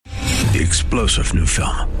The explosive new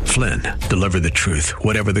film, Flynn, deliver the truth,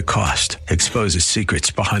 whatever the cost, exposes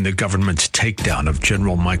secrets behind the government's takedown of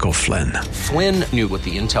General Michael Flynn. Flynn knew what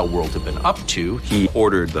the intel world had been up to. He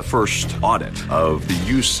ordered the first audit of the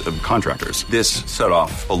use of contractors. This set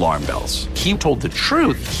off alarm bells. He told the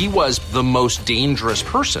truth. He was the most dangerous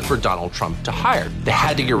person for Donald Trump to hire. They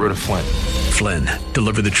had to get rid of Flynn. Flynn,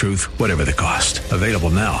 deliver the truth, whatever the cost. Available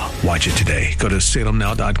now. Watch it today. Go to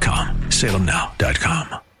salemnow.com.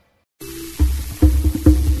 salemnow.com.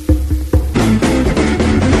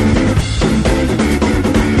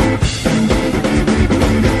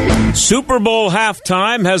 Super Bowl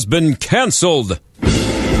halftime has been canceled.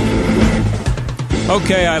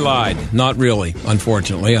 Okay, I lied. Not really,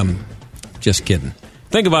 unfortunately. I'm just kidding.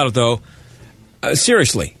 Think about it, though.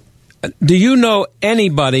 Seriously, do you know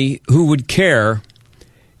anybody who would care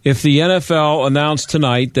if the NFL announced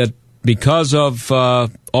tonight that because of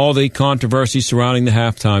all the controversy surrounding the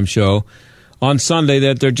halftime show on Sunday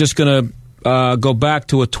that they're just going to go back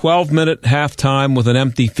to a 12-minute halftime with an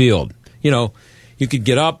empty field? You know, you could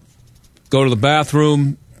get up, go to the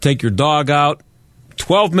bathroom, take your dog out.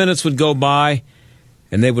 12 minutes would go by,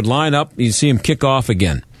 and they would line up. You'd see them kick off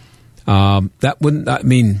again. That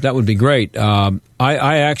would be great.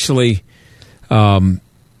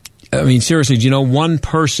 Seriously, do you know one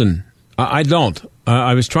person? I don't.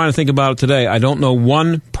 I was trying to think about it today. I don't know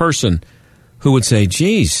one person who would say,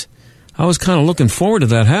 geez, I was kind of looking forward to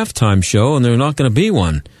that halftime show, and there's not going to be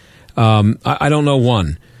one. I don't know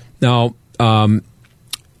one. Now,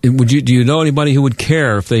 do you know anybody who would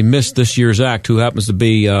care if they missed this year's act, who happens to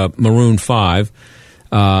be Maroon 5,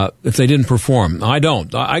 if they didn't perform? I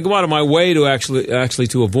don't. I go out of my way to actually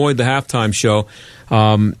to avoid the halftime show.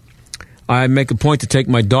 I make a point to take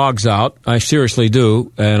my dogs out. I seriously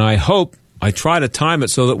do, and I try to time it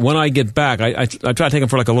so that when I get back, I try to take them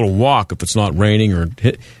for like a little walk if it's not raining or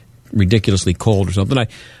ridiculously cold or something.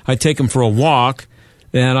 I take them for a walk.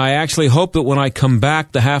 And I actually hope that when I come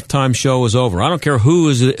back, the halftime show is over. I don't care who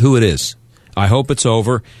it is. I hope it's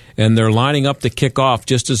over, and they're lining up to kick off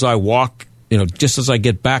just as I walk, just as I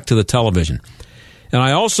get back to the television. And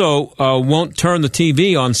I also won't turn the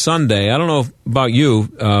TV on Sunday. I don't know about you,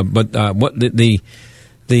 but what the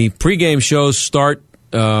pregame shows start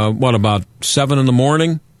about 7 in the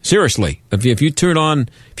morning? Seriously, if you turn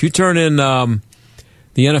in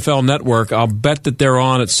the NFL Network, I'll bet that they're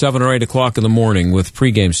on at 7 or 8 o'clock in the morning with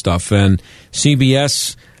pregame stuff. And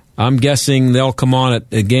CBS, I'm guessing they'll come on at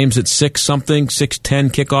games at 6-something,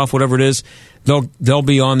 6:10 kickoff, whatever it is. They'll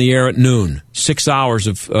be on the air at noon, 6 hours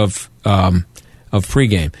of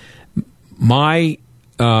pregame. My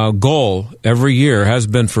goal every year has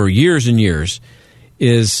been for years and years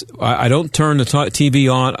is I don't turn the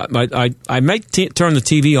TV on. I might turn the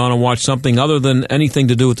TV on and watch something other than anything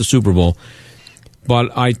to do with the Super Bowl.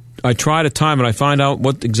 But I try to time it. I find out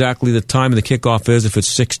what exactly the time of the kickoff is, if it's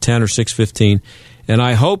 6:10 or 6:15. And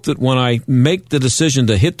I hope that when I make the decision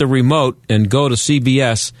to hit the remote and go to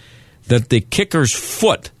CBS, that the kicker's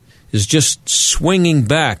foot is just swinging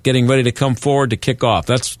back, getting ready to come forward to kick off.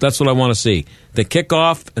 That's what I want to see. The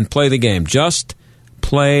kickoff and play the game. Just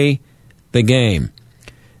play the game.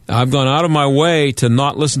 I've gone out of my way to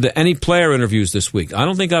not listen to any player interviews this week. I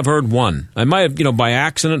don't think I've heard one. I might have, by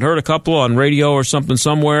accident, heard a couple on radio or something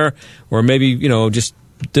somewhere, or maybe, just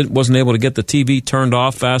wasn't able to get the TV turned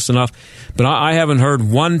off fast enough. But I haven't heard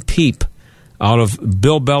one peep out of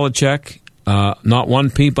Bill Belichick, not one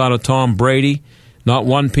peep out of Tom Brady, not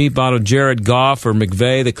one peep out of Jared Goff or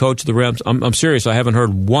McVay, the coach of the Rams. I'm serious. I haven't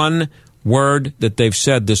heard one word that they've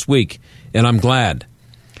said this week, and I'm glad.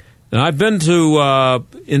 And I've been to,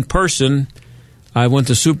 in person, I went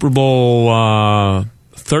to Super Bowl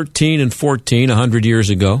 13 and 14 100 years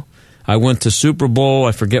ago. I went to Super Bowl,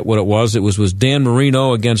 I forget what it was. It was Dan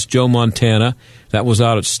Marino against Joe Montana. That was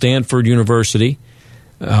out at Stanford University.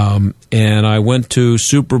 And I went to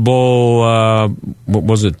Super Bowl,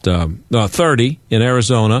 30 in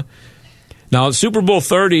Arizona. Now, Super Bowl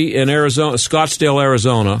 30 in Arizona, Scottsdale,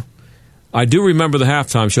 Arizona, I do remember the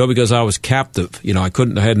halftime show because I was captive. I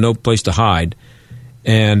had no place to hide.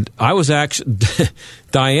 And I was actually,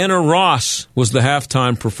 Diana Ross was the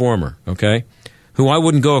halftime performer, okay, who I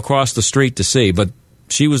wouldn't go across the street to see, but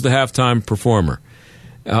she was the halftime performer.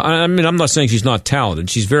 I'm not saying she's not talented.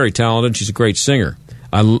 She's very talented. She's a great singer.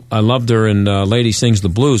 I loved her in Lady Sings the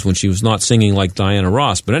Blues when she was not singing like Diana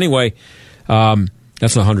Ross. But anyway,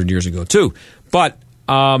 that's 100 years ago, too. But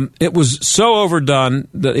it was so overdone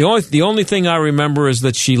that the only thing I remember is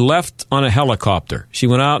that she left on a helicopter. She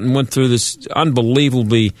went out and went through this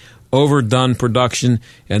unbelievably overdone production,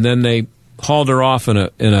 and then they hauled her off in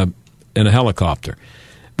a helicopter.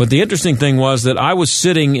 But the interesting thing was that I was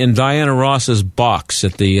sitting in Diana Ross's box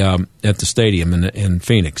at the stadium in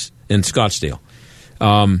Phoenix, in Scottsdale.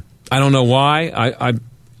 I don't know why.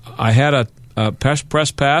 I had a press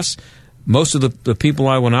pass. Most of the people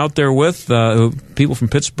I went out there with, people from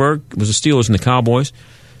Pittsburgh, it was the Steelers and the Cowboys,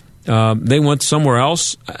 they went somewhere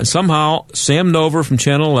else. Somehow, Sam Nover from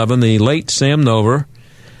Channel 11, the late Sam Nover,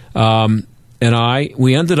 and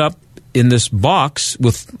we ended up in this box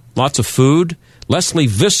with lots of food. Leslie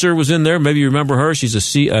Visser was in there. Maybe you remember her. She's an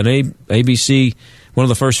ABC, one of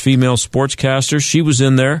the first female sportscasters. She was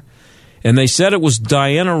in there. And they said it was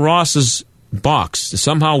Diana Ross's box.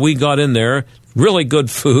 Somehow we got in there. Really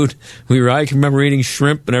good food. I can remember eating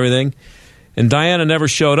shrimp and everything. And Diana never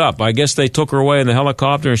showed up. I guess they took her away in the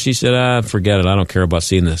helicopter, and she said, forget it. I don't care about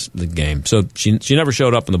seeing the game. So she never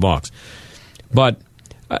showed up in the box. But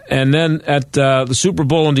and then at the Super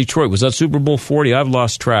Bowl in Detroit, was that Super Bowl 40? I've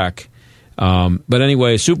lost track. But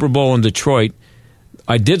anyway, Super Bowl in Detroit,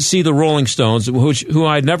 I did see the Rolling Stones, who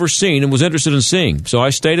I had never seen and was interested in seeing. So I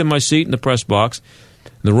stayed in my seat in the press box.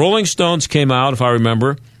 The Rolling Stones came out, if I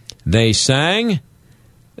remember. They sang,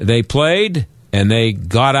 they played, and they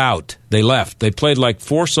got out. They left. They played like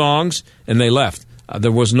 4 songs, and they left.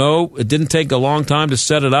 It didn't take a long time to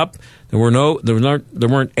set it up. There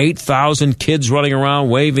weren't 8,000 kids running around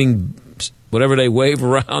waving whatever they wave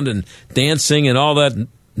around and dancing and all that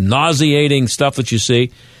nauseating stuff that you see.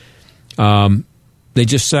 They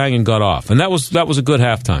just sang and got off, and that was a good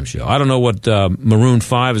halftime show. I don't know what Maroon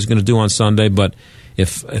 5 is going to do on Sunday, but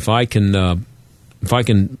if I can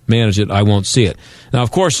manage it, I won't see it. Now,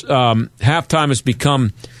 of course, halftime has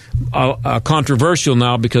become controversial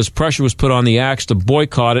now because pressure was put on the Axe to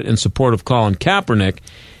boycott it in support of Colin Kaepernick,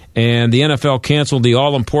 and the NFL canceled the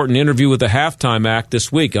all-important interview with the halftime act this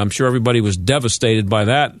week. I'm sure everybody was devastated by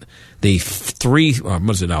that. The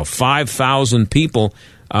 5,000 people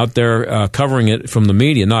out there covering it from the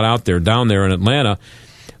media, not out there, down there in Atlanta.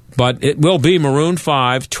 But it will be Maroon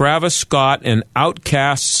 5, Travis Scott, and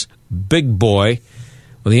Outkast's Big Boy.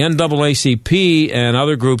 Well, the NAACP and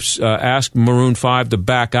other groups asked Maroon 5 to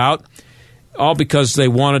back out, all because they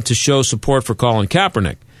wanted to show support for Colin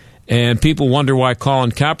Kaepernick. And people wonder why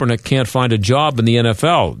Colin Kaepernick can't find a job in the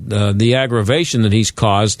NFL, the aggravation that he's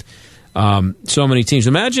caused so many teams.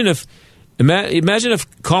 Imagine if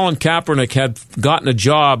Colin Kaepernick had gotten a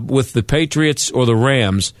job with the Patriots or the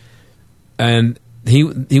Rams, and he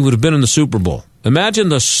would have been in the Super Bowl. Imagine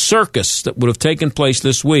the circus that would have taken place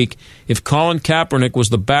this week if Colin Kaepernick was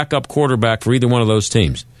the backup quarterback for either one of those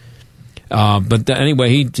teams. But anyway,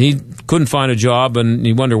 he couldn't find a job, and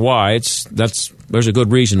you wonder why. There's a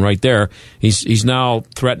good reason right there. He's now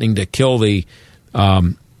threatening to kill hurt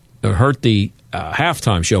the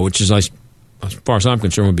halftime show, which is, as far as I'm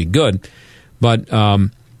concerned, would be good. But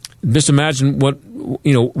just imagine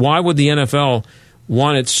why would the NFL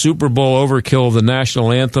want its Super Bowl overkill of the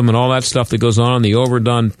national anthem and all that stuff that goes on, the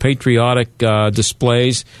overdone patriotic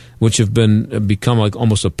displays, which have become like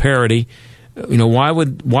almost a parody. Why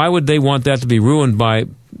would they want that to be ruined by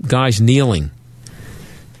guys kneeling?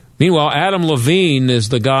 Meanwhile, Adam Levine is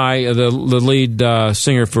the guy, the lead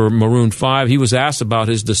singer for Maroon 5. He was asked about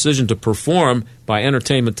his decision to perform by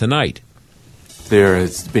Entertainment Tonight. There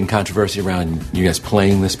has been controversy around you guys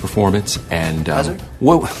playing this performance, and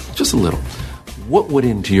just a little. What went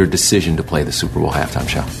into your decision to play the Super Bowl halftime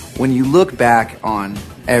show? When you look back on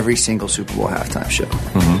every single Super Bowl halftime show,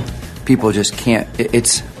 people just can't.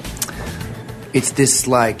 It's this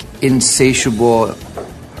like insatiable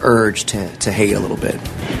urge to hate a little bit.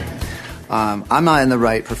 I'm not in the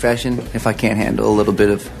right profession if I can't handle a little bit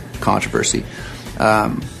of controversy.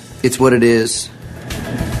 It's what it is.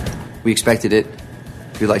 We expected it.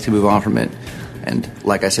 We'd like to move on from it. And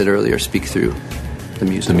like I said earlier, speak through the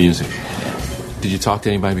music. The music. Yeah. Did you talk to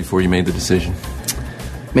anybody before you made the decision?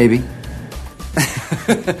 Maybe.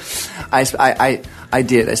 I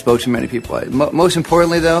did. I spoke to many people. Most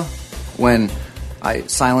importantly, though, when I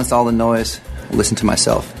silenced all the noise, listened to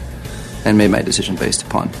myself, and made my decision based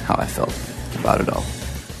upon how I felt about it all.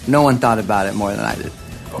 No one thought about it more than I did.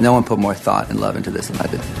 No one put more thought and love into this than I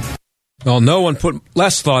did. Well, no one put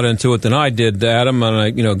less thought into it than I did, Adam,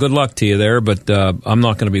 and good luck to you there, but I'm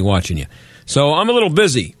not going to be watching you. So I'm a little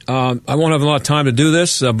busy. I won't have a lot of time to do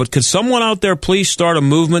this, but could someone out there please start a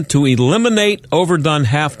movement to eliminate overdone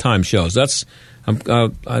halftime shows?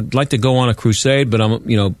 I'd like to go on a crusade, but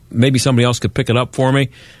maybe somebody else could pick it up for me.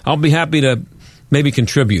 I'll be happy to maybe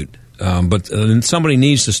contribute. But somebody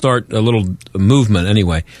needs to start a little movement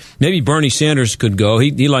anyway. Maybe Bernie Sanders could go.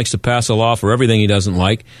 He likes to pass a law for everything he doesn't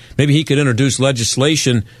like. Maybe he could introduce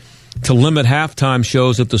legislation to limit halftime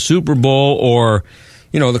shows at the Super Bowl, or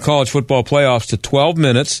the college football playoffs to 12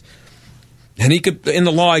 minutes. And he could, in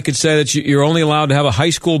the law, he could say that you're only allowed to have a high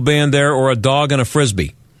school band there or a dog and a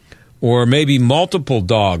Frisbee. Or maybe multiple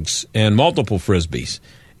dogs and multiple Frisbees.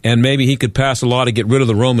 And maybe he could pass a law to get rid of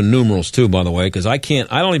the Roman numerals, too, by the way, because I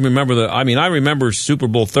don't even remember I remember Super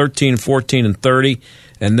Bowl 13, 14, and 30,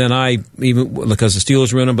 and then because the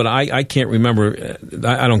Steelers were in them, but I can't remember.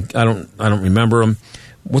 I don't remember them.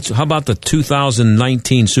 How about the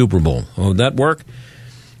 2019 Super Bowl? Oh, would that work?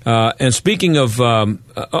 And speaking of, the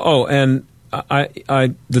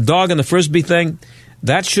dog and the Frisbee thing,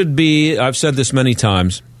 that should be, I've said this many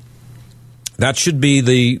times, that should be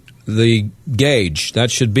the gauge.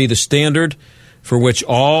 That should be the standard for which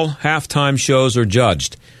all halftime shows are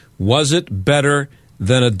judged. Was it better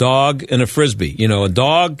than a dog and a Frisbee? A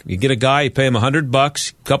dog, you get a guy, you pay him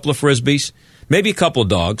 $100, a couple of Frisbees, maybe a couple of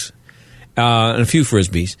dogs, and a few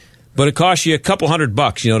Frisbees. But it costs you a couple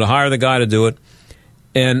 $100, to hire the guy to do it.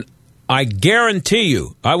 And I guarantee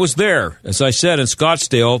you, I was there, as I said, in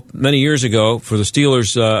Scottsdale many years ago for the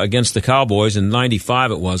Steelers against the Cowboys in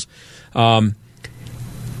 '95 it was.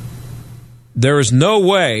 There is no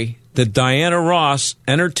way that Diana Ross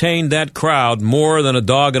entertained that crowd more than a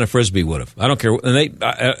dog and a Frisbee would have. I don't care. And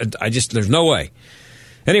there's no way.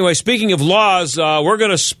 Anyway, speaking of laws, we're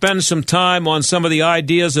going to spend some time on some of the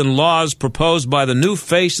ideas and laws proposed by the new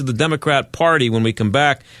face of the Democrat Party when we come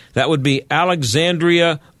back. That would be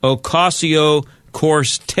Alexandria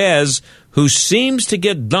Ocasio-Cortez, who seems to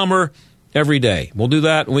get dumber every day. We'll do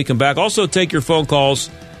that when we come back. Also, take your phone calls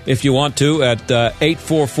if you want to at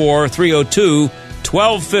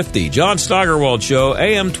 844-302-1250. John Steigerwald Show,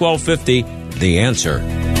 AM 1250, The Answer.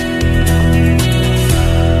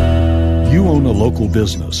 You own a local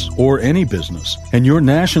business or any business, and your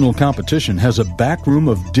national competition has a backroom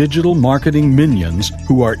of digital marketing minions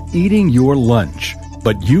who are eating your lunch.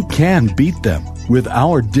 But you can beat them with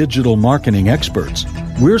our digital marketing experts.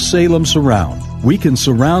 We're Salem Surround. We can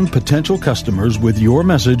surround potential customers with your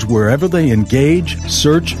message wherever they engage,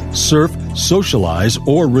 search, surf, socialize,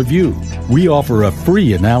 or review. We offer a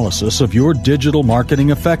free analysis of your digital marketing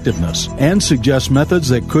effectiveness and suggest methods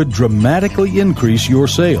that could dramatically increase your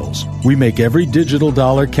sales. We make every digital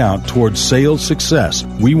dollar count towards sales success.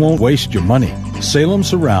 We won't waste your money. Salem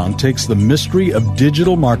Surround takes the mystery of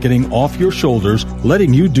digital marketing off your shoulders,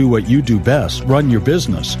 letting you do what you do best, run your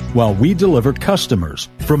business, while we deliver customers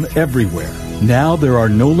from everywhere. Now there are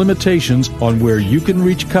no limitations on where you can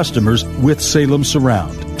reach customers with Salem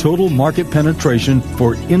Surround. Total market penetration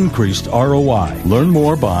for increased ROI. Learn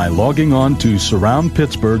more by logging on to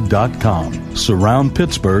surroundpittsburgh.com.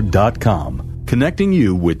 Surroundpittsburgh.com. Connecting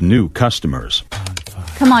you with new customers.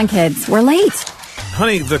 Come on, kids. We're late.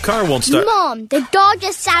 Honey, the car won't start. Mom, the dog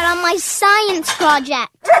just sat on my science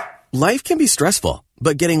project. Life can be stressful,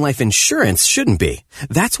 but getting life insurance shouldn't be.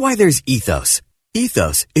 That's why there's Ethos.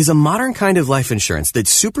 Ethos is a modern kind of life insurance that's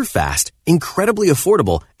super fast, incredibly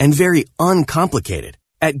affordable, and very uncomplicated.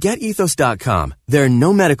 At GetEthos.com, there are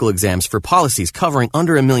no medical exams for policies covering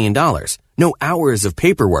under $1 million, no hours of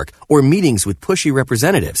paperwork or meetings with pushy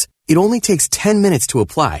representatives. It only takes 10 minutes to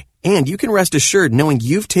apply, and you can rest assured knowing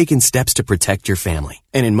you've taken steps to protect your family.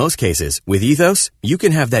 And in most cases, with Ethos, you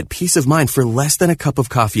can have that peace of mind for less than a cup of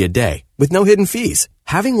coffee a day with no hidden fees.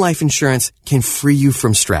 Having life insurance can free you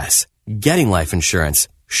from stress. Getting life insurance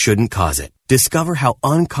shouldn't cause it. Discover how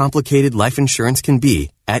uncomplicated life insurance can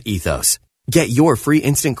be at Ethos. Get your free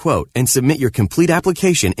instant quote and submit your complete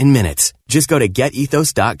application in minutes. Just go to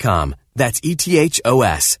GetEthos.com. That's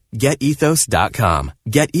ETHOS. GetEthos.com.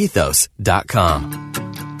 GetEthos.com.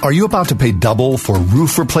 Are you about to pay double for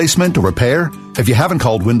roof replacement or repair? If you haven't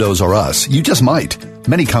called Windows R Us, you just might.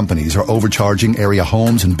 Many companies are overcharging area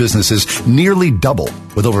homes and businesses nearly double.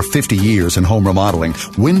 With over 50 years in home remodeling,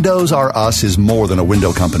 Windows R Us is more than a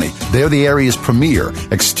window company. They're the area's premier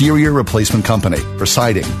exterior replacement company for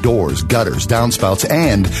siding, doors, gutters, downspouts,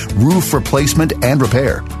 and roof replacement and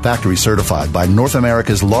repair. Factory certified by North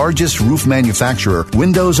America's largest roof manufacturer,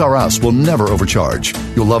 Windows R Us will never overcharge.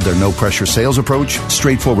 You'll love their no-pressure sales approach,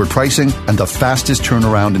 straightforward pricing, and the fastest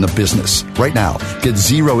turnaround in the business. Right now, get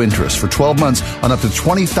zero interest for 12 months on up to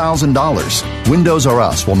 $20,000. Windows R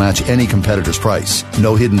Us will match any competitor's price.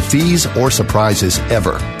 No hidden fees or surprises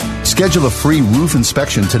ever. Schedule a free roof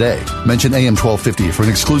inspection today. Mention AM 1250 for an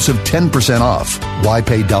exclusive 10% off. Why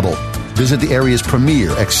pay double? Visit the area's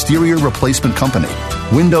premier exterior replacement company.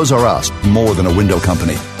 Windows R Us, more than a window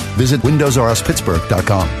company. Visit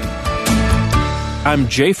WindowsRUsPittsburgh.com. I'm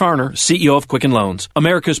Jay Farner, CEO of Quicken Loans,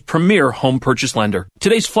 America's premier home purchase lender.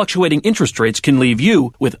 Today's fluctuating interest rates can leave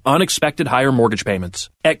you with unexpected higher mortgage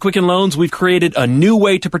payments. At Quicken Loans, we've created a new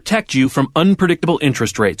way to protect you from unpredictable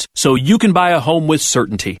interest rates so you can buy a home with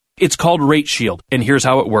certainty. It's called Rate Shield, and here's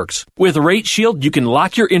how it works. With Rate Shield, you can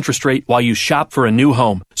lock your interest rate while you shop for a new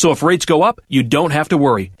home. So if rates go up, you don't have to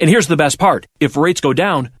worry. And here's the best part. If rates go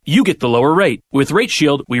down, you get the lower rate. With Rate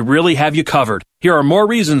Shield, we really have you covered. Here are more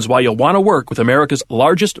reasons why you'll want to work with America's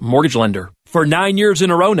largest mortgage lender. For 9 years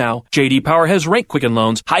in a row now, J.D. Power has ranked Quicken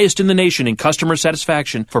Loans highest in the nation in customer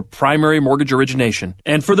satisfaction for primary mortgage origination.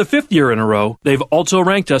 And for the 5th year in a row, they've also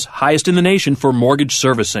ranked us highest in the nation for mortgage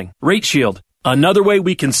servicing. Rate Shield. Another way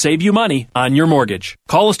we can save you money on your mortgage.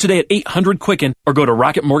 Call us today at 800-QUICKEN or go to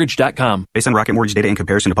rocketmortgage.com. Based on Rocket Mortgage data in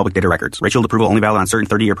comparison to public data records. Rate Shield approval only valid on certain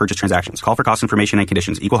 30-year purchase transactions. Call for cost information and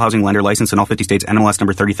conditions. Equal housing lender license in all 50 states. NMLS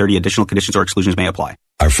number 3030. Additional conditions or exclusions may apply.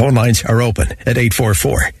 Our phone lines are open at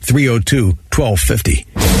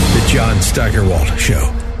 844-302-1250. The John Steigerwald Show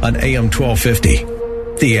on AM 1250.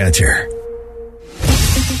 The Answer.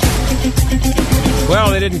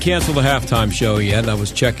 Well, they didn't cancel the halftime show yet. I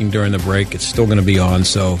was checking during the break. It's still going to be on,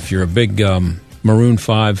 so if you're a big Maroon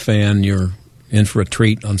 5 fan, you're in for a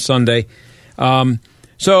treat on Sunday.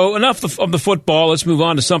 So enough of the football. Let's move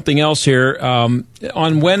on to something else here.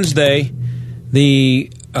 On Wednesday, the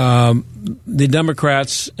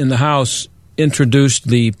Democrats in the House introduced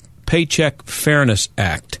the Paycheck Fairness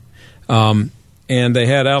Act. And they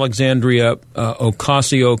had Alexandria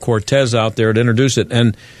Ocasio-Cortez out there to introduce it.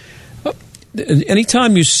 And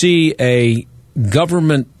anytime you see a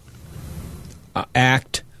government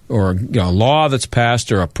act or law that's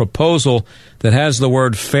passed or a proposal that has the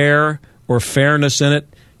word fair or fairness in it,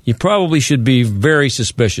 you probably should be very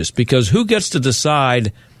suspicious, because who gets to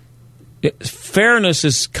decide? Fairness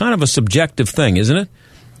is kind of a subjective thing, isn't it?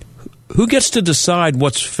 Who gets to decide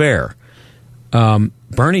what's fair?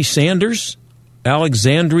 Bernie Sanders?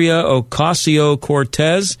 Alexandria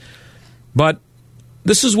Ocasio-Cortez? But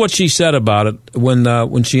this is what she said about it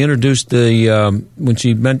when she introduced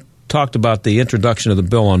talked about the introduction of the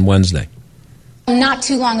bill on Wednesday. Not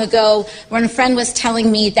too long ago, when a friend was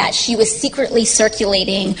telling me that she was secretly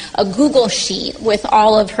circulating a Google sheet with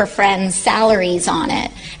all of her friends' salaries on it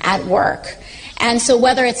at work. And so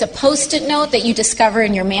whether it's a Post-it note that you discover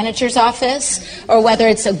in your manager's office, or whether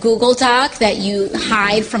it's a Google Doc that you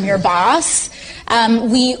hide from your boss,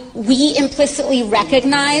 we implicitly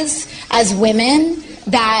recognize as women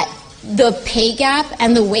that the pay gap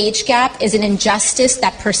and the wage gap is an injustice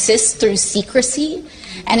that persists through secrecy,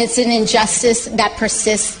 and it's an injustice that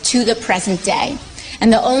persists to the present day.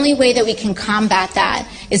 And the only way that we can combat that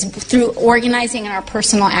is through organizing in our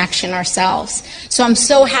personal action ourselves. So I'm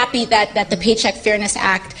so happy that the Paycheck Fairness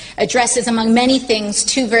Act addresses, among many things,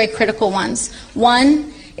 two very critical ones.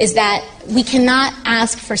 One is that we cannot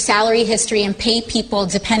ask for salary history and pay people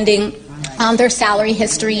depending on their salary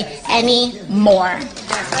history anymore.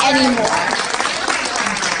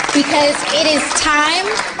 Because it is time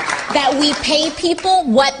that we pay people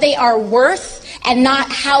what they are worth and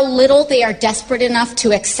not how little they are desperate enough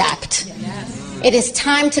to accept. Yes. It is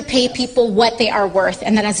time to pay people what they are worth,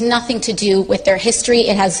 and that has nothing to do with their history.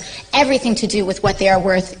 It has everything to do with what they are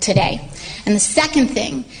worth today. And the second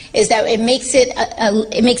thing is that it makes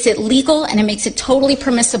it legal, and it makes it totally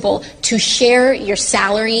permissible to share your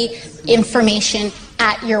salary information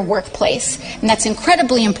at your workplace. And that's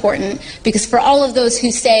incredibly important, because for all of those who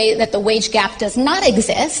say that the wage gap does not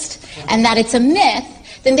exist and that it's a myth,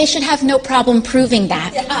 then they should have no problem proving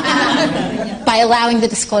that by allowing the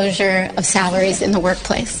disclosure of salaries in the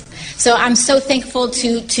workplace. So I'm so thankful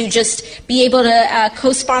to just be able to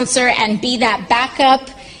co-sponsor and be that backup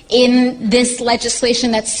in this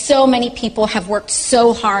legislation that so many people have worked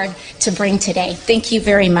so hard to bring today. Thank you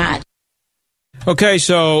very much. Okay,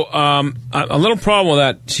 so a little problem with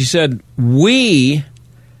that. She said, we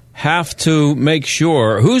have to make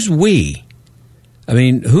sure. Who's we? I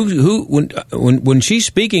mean, when she's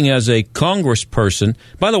speaking as a congressperson,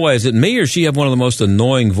 by the way, is it me or she have one of the most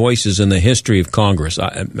annoying voices in the history of Congress?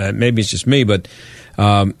 Maybe it's just me, but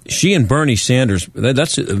she and Bernie Sanders,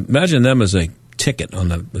 imagine them as a ticket on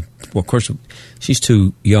the, well, of course, she's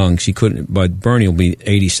too young. She couldn't, but Bernie will be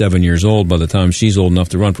 87 years old by the time she's old enough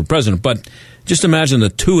to run for president. But just imagine the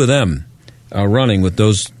two of them running with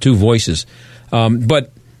those two voices.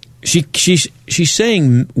 But she's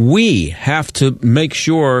saying we have to make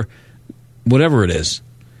sure whatever it is.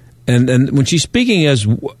 And when she's speaking as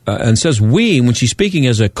and says we, when she's speaking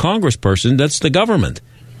as a congressperson, that's the government.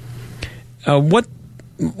 What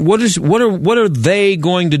are they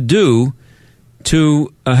going to do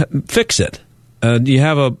to fix it? Do you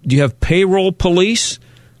have payroll police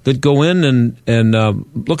that go in and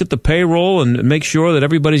look at the payroll and make sure that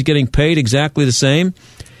everybody's getting paid exactly the same?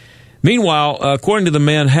 Meanwhile, according to the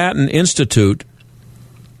Manhattan Institute,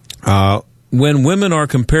 when women are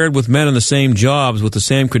compared with men in the same jobs with the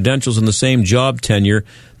same credentials and the same job tenure,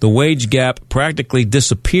 the wage gap practically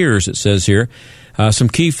disappears, it says here. Some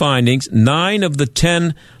key findings. 9 of the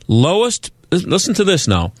 10 lowest, listen to this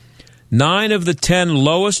now, 9 of the 10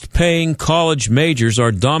 lowest paying college majors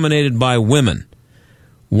are dominated by women.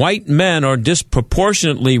 White men are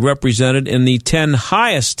disproportionately represented in the 10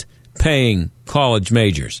 highest paying college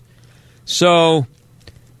majors. So,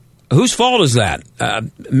 whose fault is that?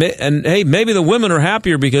 And hey, maybe the women are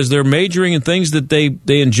happier because they're majoring in things that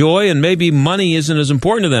they enjoy, and maybe money isn't as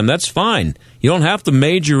important to them. That's fine. You don't have to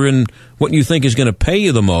major in what you think is going to pay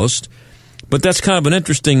you the most. But that's kind of an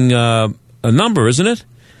interesting number, isn't it?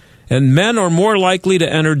 And men are more likely to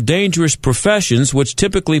enter dangerous professions, which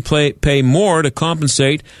typically pay more to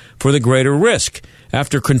compensate for the greater risk.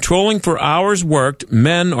 After controlling for hours worked,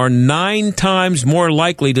 men are 9 times more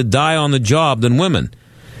likely to die on the job than women.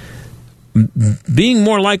 Being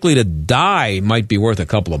more likely to die might be worth a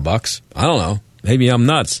couple of bucks. I don't know. Maybe I'm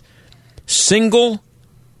nuts.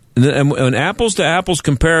 And apples-to-apples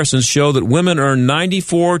comparisons show that women earn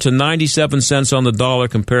 94 to 97 cents on the dollar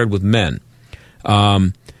compared with men.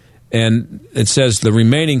 And it says the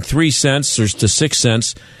remaining 3 cents or to 6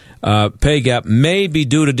 cents pay gap may be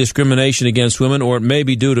due to discrimination against women, or it may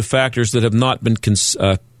be due to factors that have not been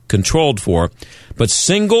controlled for. But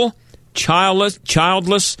single,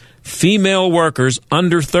 childless female workers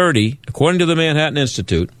under 30, according to the Manhattan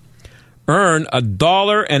Institute, earn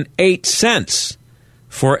 $1.08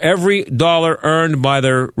 for every dollar earned by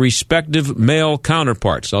their respective male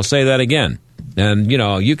counterparts. I'll say that again. And,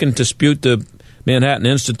 you can dispute the Manhattan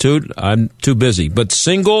Institute. I'm too busy. But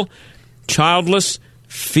single, childless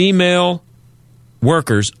female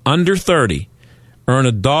workers under 30 earn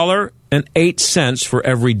 $1.08 for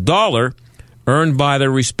every dollar earned by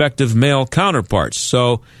their respective male counterparts.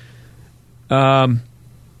 So,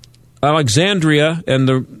 Alexandria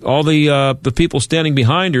and all the people standing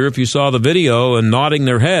behind her, if you saw the video and nodding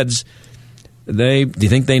their heads, do you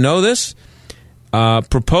think they know this?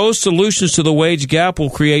 Proposed solutions to the wage gap will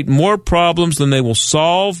create more problems than they will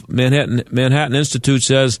solve. Manhattan Institute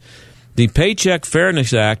says the Paycheck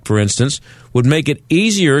Fairness Act, for instance, would make it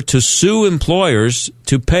easier to sue employers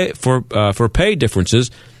to pay for pay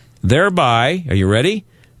differences, thereby, are you ready,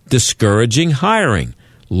 discouraging hiring.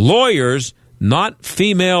 Lawyers, not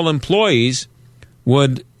female employees,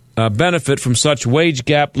 would benefit from such wage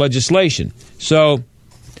gap legislation. So,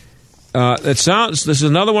 this is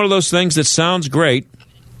another one of those things that sounds great,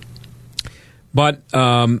 but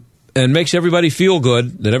and makes everybody feel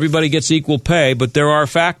good that everybody gets equal pay. But there are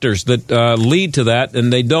factors that lead to that,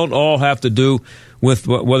 and they don't all have to do with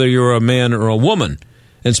whether you're a man or a woman.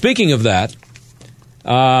 And speaking of that,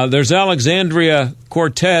 there's Alexandria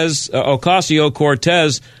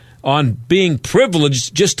Ocasio-Cortez on being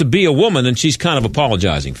privileged just to be a woman, and she's kind of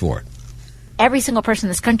apologizing for it. Every single person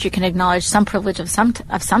in this country can acknowledge some privilege of some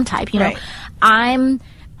type. Right. I'm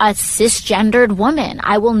a cisgendered woman.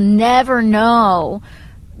 I will never know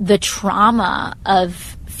the trauma of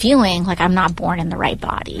feeling like I'm not born in the right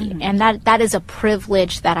body. Mm-hmm. And that is a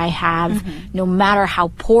privilege that I have, no matter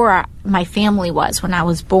how poor my family was when I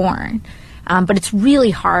was born. But it's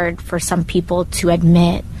really hard for some people to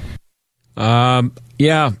admit.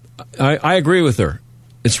 Yeah, I agree with her.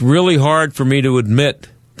 It's really hard for me to admit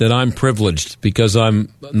that I'm privileged because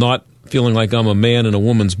I'm not feeling like I'm a man in a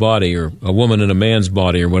woman's body or a woman in a man's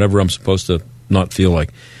body or whatever I'm supposed to not feel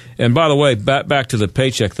like. And by the way, back to the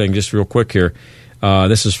paycheck thing, just real quick here.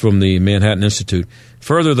 This is from the Manhattan Institute.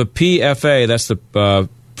 Further, the PFA, that's the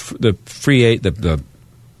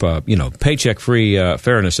Paycheck Free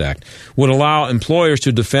Fairness Act, would allow employers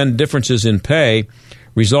to defend differences in pay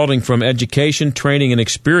resulting from education, training, and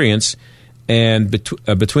experience, and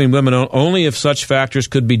between women only if such factors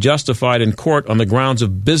could be justified in court on the grounds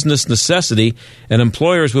of business necessity, and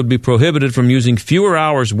employers would be prohibited from using fewer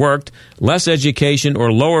hours worked, less education,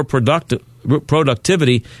 or lower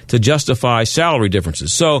productivity to justify salary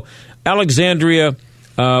differences. So Alexandria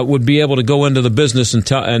would be able to go into the business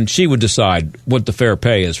and she would decide what the fair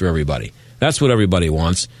pay is for everybody. That's what everybody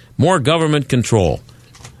wants. More government control.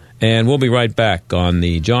 And we'll be right back on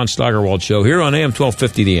the John Steigerwald Show here on AM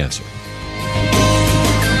 1250, The Answer.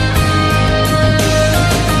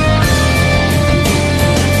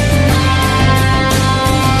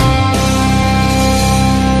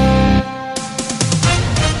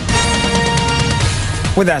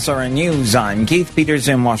 With SRN News, I'm Keith Peters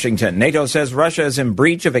in Washington. NATO says Russia is in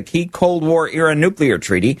breach of a key Cold War-era nuclear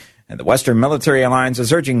treaty, and the Western military alliance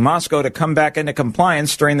is urging Moscow to come back into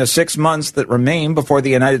compliance during the 6 months that remain before the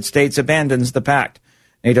United States abandons the pact.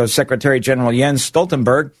 NATO Secretary General Jens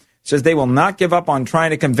Stoltenberg says they will not give up on trying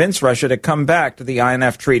to convince Russia to come back to the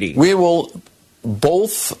INF treaty. We will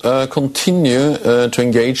both continue to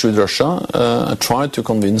engage with Russia, try to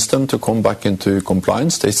convince them to come back into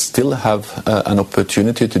compliance. They still have an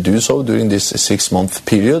opportunity to do so during this 6-month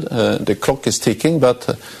period. The clock is ticking,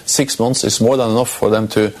 but 6 months is more than enough for them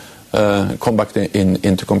to come back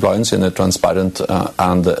into compliance in a transparent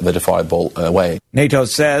and verifiable way. NATO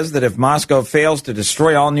says that if Moscow fails to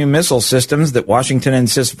destroy all new missile systems that Washington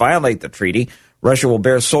insists violate the treaty, Russia will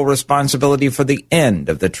bear sole responsibility for the end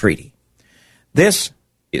of the treaty. This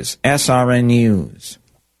is SRN News.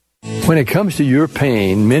 When it comes to your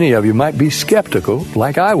pain, many of you might be skeptical,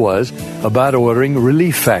 like I was, about ordering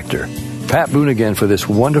Relief Factor. Pat Boone again for this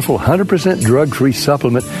wonderful 100% drug-free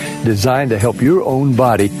supplement designed to help your own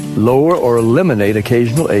body lower or eliminate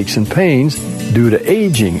occasional aches and pains due to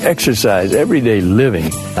aging, exercise, everyday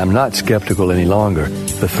living. I'm not skeptical any longer.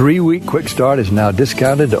 The 3-week quick start is now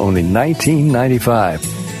discounted to only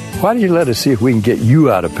 $19.95. Why don't you let us see if we can get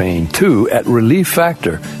you out of pain, too, at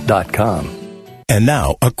ReliefFactor.com. And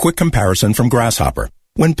now, a quick comparison from Grasshopper.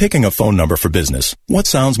 When picking a phone number for business, what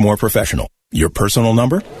sounds more professional? Your personal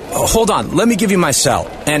number? Oh, hold on, let me give you my cell.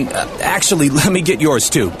 And actually, let me get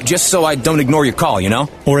yours, too, just so I don't ignore your call, you know?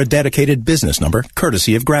 Or a dedicated business number,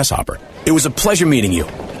 courtesy of Grasshopper. It was a pleasure meeting you.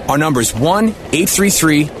 Our number's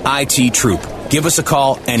 1-833-IT-TROOP. Give us a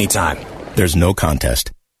call anytime. There's no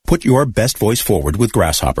contest. Put your best voice forward with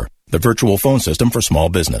Grasshopper, the virtual phone system for small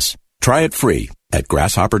business. Try it free at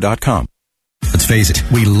grasshopper.com. Let's face it,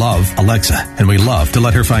 we love Alexa, and we love to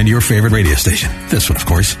let her find your favorite radio station. This one, of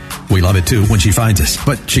course. We love it, too, when she finds us.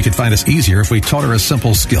 But she could find us easier if we taught her a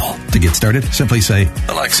simple skill. To get started, simply say,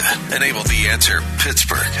 Alexa, enable the Answer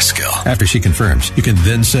Pittsburgh skill. After she confirms, you can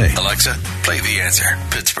then say, Alexa, play the Answer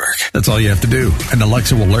Pittsburgh. That's all you have to do, and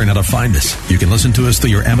Alexa will learn how to find us. You can listen to us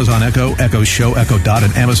through your Amazon Echo, Echo Show, Echo Dot,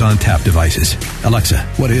 and Amazon Tap devices. Alexa,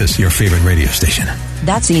 what is your favorite radio station?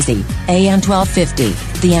 That's easy. AM 1250,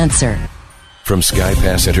 The Answer. From Sky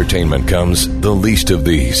Pass Entertainment comes The Least of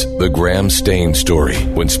These, the Graham Stain story.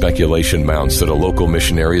 When speculation mounts that a local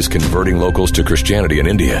missionary is converting locals to Christianity in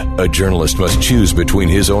India, a journalist must choose between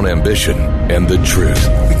his own ambition and the truth.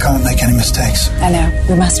 We can't make any mistakes. I know.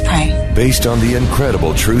 We must pray. Based on the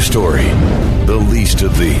incredible true story, The Least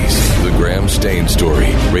of These, the Graham Stain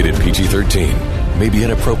story, rated PG-13. May be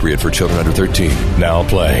inappropriate for children under 13. Now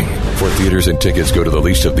playing. For theaters and tickets, go to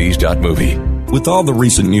theleastofthese.movie. With all the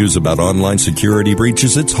recent news about online security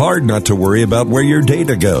breaches, it's hard not to worry about where your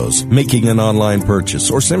data goes. Making an online purchase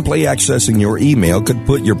or simply accessing your email could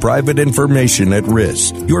put your private information at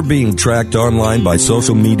risk. You're being tracked online by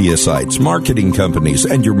social media sites, marketing companies,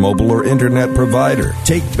 and your mobile or internet provider.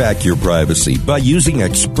 Take back your privacy by using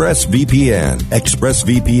ExpressVPN.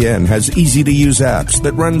 ExpressVPN has easy-to-use apps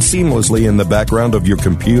that run seamlessly in the background of your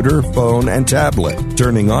computer, phone, and tablet.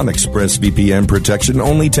 Turning on ExpressVPN protection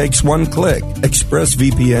only takes one click.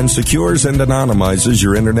 ExpressVPN secures and anonymizes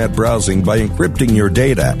your internet browsing by encrypting your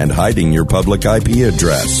data and hiding your public IP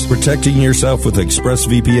address. Protecting yourself with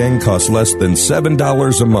ExpressVPN costs less than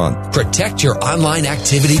 $7 a month. Protect your online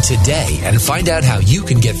activity today and find out how you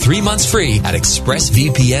can get 3 months free at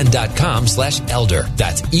expressvpn.com/elder.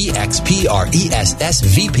 That's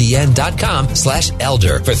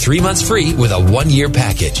EXPRESSVPN.com/elder for 3 months free with a 1-year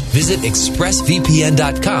package. Visit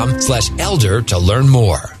expressvpn.com/elder to learn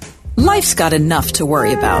more. Life's got enough to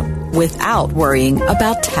worry about without worrying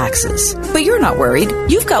about taxes. But you're not worried.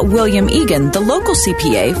 You've got William Egan, the local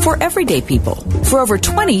CPA for everyday people. For over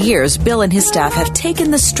 20 years, Bill and his staff have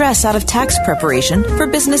taken the stress out of tax preparation for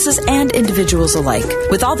businesses and individuals alike.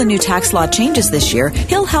 With all the new tax law changes this year,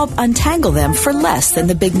 he'll help untangle them for less than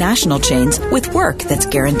the big national chains with work that's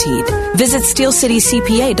guaranteed. Visit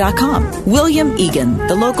SteelCityCPA.com. William Egan,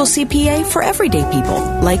 the local CPA for everyday people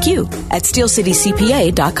like you at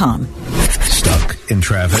SteelCityCPA.com. Stuck in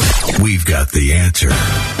traffic? We've got the answer.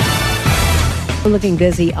 We're looking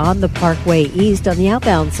busy on the Parkway East on the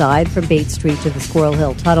outbound side from Bates Street to the Squirrel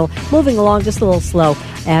Hill Tunnel. Moving along just a little slow.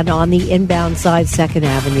 And on the inbound side, 2nd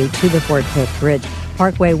Avenue to the Fort Pitt Bridge.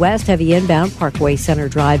 Parkway West, heavy inbound, Parkway Center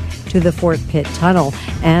Drive to the Fort Pitt Tunnel.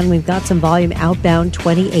 And we've got some volume outbound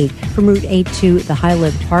 28 from Route 8 to the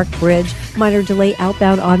Highland Park Bridge. Minor delay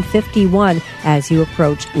outbound on 51 as you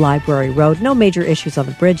approach Library Road. No major issues on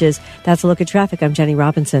the bridges. That's a look at traffic. I'm Jenny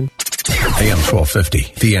Robinson. AM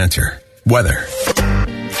 1250, The Answer. Weather.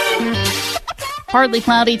 Partly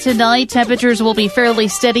cloudy tonight. Temperatures will be fairly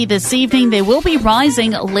steady this evening. They will be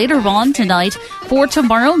rising later on tonight. For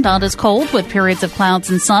tomorrow, not as cold with periods of clouds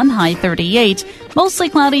and sun, high 38. Mostly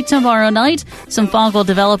cloudy tomorrow night. Some fog will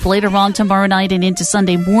develop later on tomorrow night and into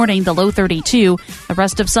Sunday morning, the low 32. The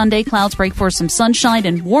rest of Sunday, clouds break for some sunshine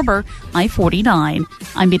and warmer, high 49.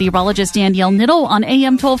 I'm meteorologist Danielle Niddle on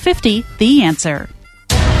AM 1250, The Answer.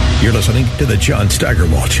 You're listening to the John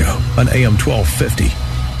Steigerwald Show on AM 1250,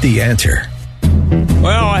 The Answer.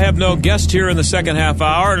 Well, I have no guest here in the second half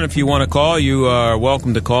hour, and if you want to call, you are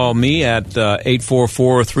welcome to call me at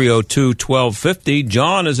 844-302-1250.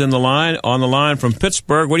 John is on the line from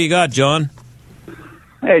Pittsburgh. What do you got, John?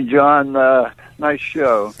 Hey, John. Nice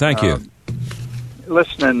show. Thank you.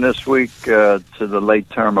 Listening this week to the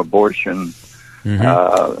late-term abortion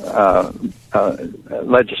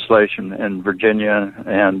legislation in Virginia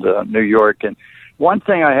and New York, and one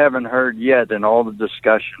thing I haven't heard yet in all the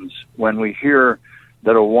discussions, when we hear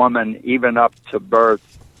that a woman, even up to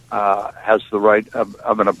birth, has the right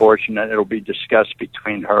of an abortion, and it'll be discussed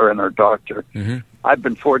between her and her doctor. I've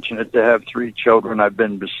been fortunate to have 3 children. I've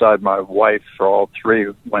been beside my wife for all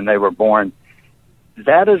 3 when they were born.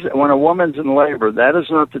 That is, when a woman's in labor, that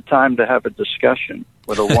is not the time to have a discussion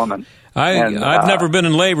with a woman. I've never been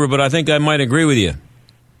in labor, but I think I might agree with you.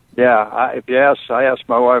 Yeah, I asked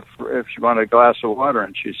my wife if she wanted a glass of water,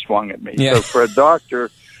 and she swung at me. Yeah. So for a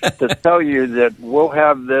doctor to tell you that we'll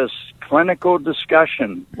have this clinical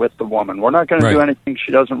discussion with the woman, we're not going to do anything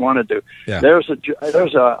she doesn't want to do. Yeah. There's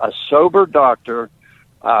a sober doctor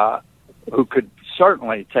who could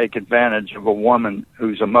certainly take advantage of a woman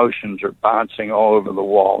whose emotions are bouncing all over the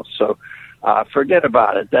wall. So forget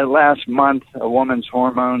about it. That last month, a woman's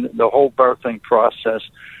hormone, the whole birthing process,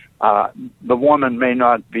 the woman may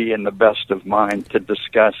not be in the best of mind to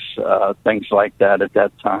discuss things like that at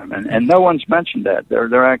that time. And no one's mentioned that.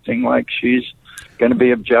 They're acting like she's going to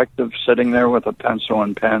be objective, sitting there with a pencil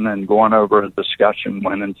and pen and going over a discussion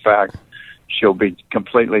when, in fact, she'll be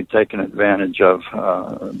completely taken advantage of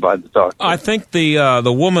by the doctor. I think the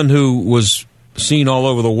woman who was seen all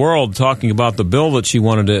over the world talking about the bill that she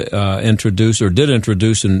wanted to introduce or did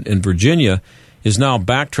introduce in Virginia is now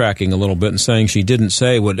backtracking a little bit and saying she didn't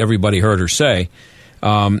say what everybody heard her say.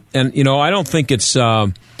 And, you know, I don't think it's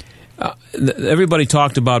everybody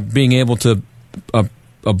talked about being able to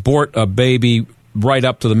abort a baby right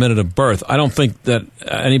up to the minute of birth. I don't think that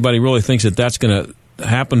anybody really thinks that that's going to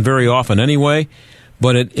happen very often anyway,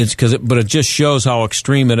 but it just shows how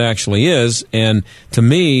extreme it actually is. And to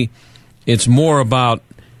me, it's more about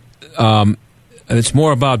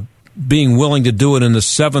being willing to do it in the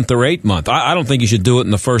 7th or 8th month. I don't think you should do it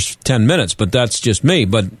in the first 10 minutes, but that's just me.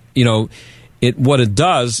 But you know, what it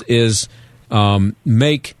does is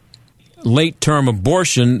make late-term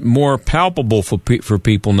abortion more palpable for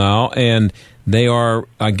people now, and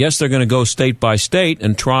I guess they're going to go state by state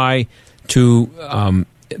and try to.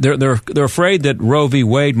 They're afraid that Roe v.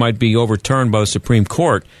 Wade might be overturned by the Supreme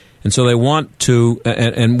Court, and so they want to,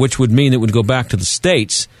 and which would mean it would go back to the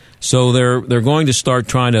states. So they're going to start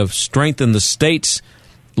trying to strengthen the states'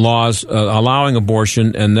 laws allowing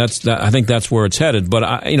abortion, and I think that's where it's headed. But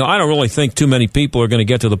I don't really think too many people are going to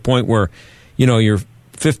get to the point where, you know, you're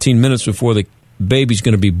 15 minutes before the baby's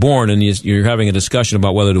going to be born, and you're having a discussion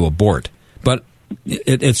about whether to abort. But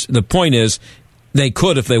the point is, they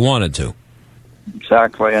could if they wanted to.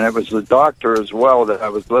 Exactly, and it was the doctor as well that I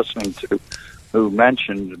was listening to who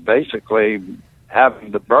mentioned basically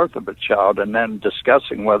having the birth of a child and then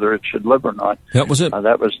discussing whether it should live or not. That was it.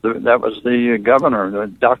 That was the governor, the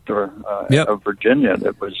doctor of Virginia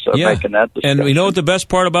that was making that discussion. And you know what the best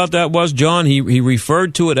part about that was, John? He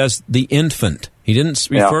referred to it as the infant. He didn't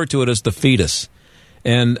refer to it as the fetus.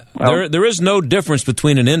 And there is no difference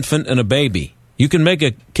between an infant and a baby. You can make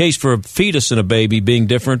a case for a fetus and a baby being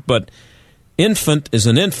different, but infant is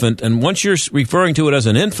an infant, and once you're referring to it as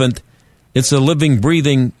an infant, it's a living,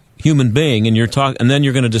 breathing human being, and and then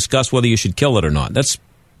you're going to discuss whether you should kill it or not. That's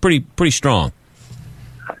pretty strong.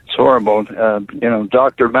 It's horrible.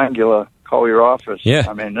 Dr. Mangula, call your office. Yeah.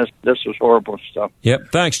 I mean, this is horrible stuff.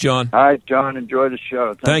 Yep. Thanks, John. All right, John, enjoy the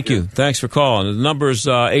show. Thank you. Thanks for calling. The number is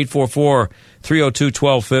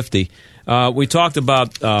 844-302-1250. We talked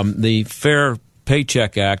about the Fair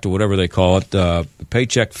Paycheck Act, or whatever they call it, the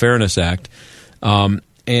Paycheck Fairness Act.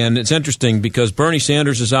 And it's interesting because Bernie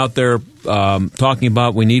Sanders is out there talking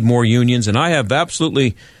about we need more unions, and I have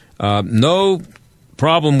absolutely no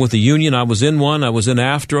problem with the union. I was in one. I was in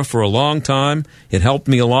AFTRA for a long time. It helped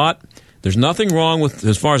me a lot. There's nothing wrong with,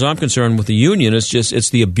 as far as I'm concerned, with the union. It's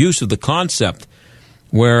the abuse of the concept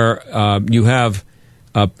where you have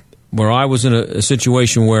where I was in a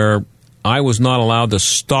situation where I was not allowed to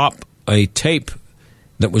stop a tape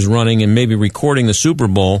that was running and maybe recording the Super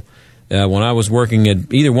Bowl when I was working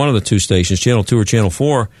at either one of the two stations, Channel 2 or Channel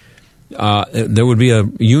 4, there would be a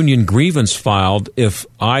union grievance filed if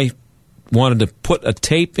I wanted to put a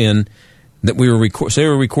tape in that we were say we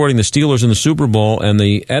were recording the Steelers in the Super Bowl and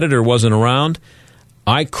the editor wasn't around.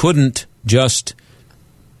 I couldn't just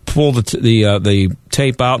pull the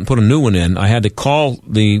tape out and put a new one in. I had to call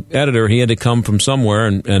the editor. He had to come from somewhere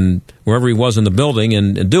and wherever he was in the building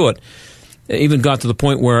and do it. It even got to the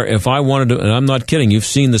point where if I wanted to, and I'm not kidding, you've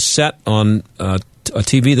seen the set on a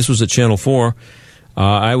TV. This was at Channel 4.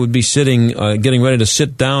 I would be sitting, getting ready to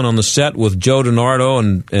sit down on the set with Joe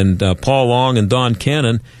DiNardo and Paul Long and Don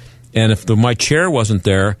Cannon, and if my chair wasn't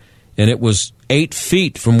there and it was 8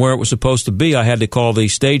 feet from where it was supposed to be, I had to call the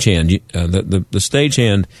stagehand, the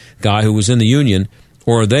stagehand guy who was in the union,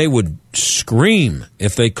 or they would scream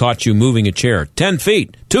if they caught you moving a chair 10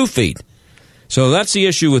 feet, 2 feet. So that's the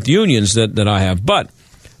issue with unions that I have. But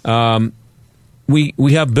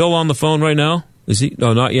we have Bill on the phone right now. Is he?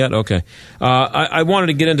 No, not yet. Okay. I wanted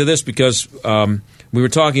to get into this because we were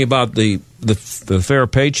talking about the Fair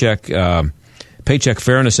Paycheck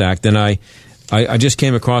Fairness Act, and I just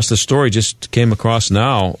came across the story. Just came across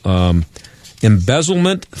now.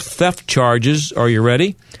 Embezzlement theft charges. Are you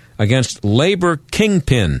ready? Against labor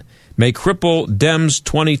kingpin may cripple Dems'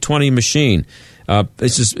 2020 machine.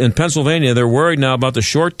 This is in Pennsylvania. They're worried now about the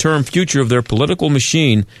short-term future of their political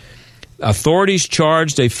machine. Authorities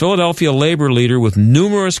charged a Philadelphia labor leader with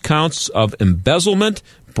numerous counts of embezzlement,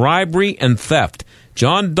 bribery, and theft.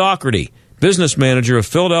 John Dougherty, business manager of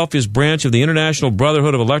Philadelphia's branch of the International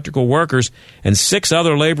Brotherhood of Electrical Workers, and 6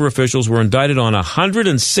 other labor officials were indicted on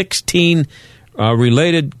 116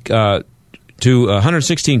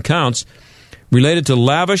 116 counts related to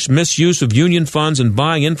lavish misuse of union funds and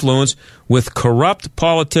buying influence with corrupt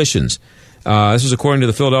politicians. This is according to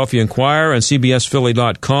the Philadelphia Inquirer and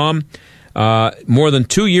CBSPhilly.com. More than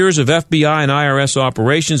 2 years of FBI and IRS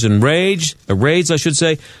operations and raids,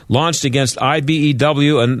 launched against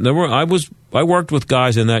IBEW, and I worked with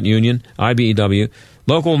guys in that union, IBEW,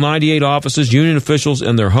 local 98 offices, union officials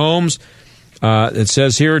in their homes. It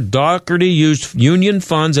says here, Dougherty used union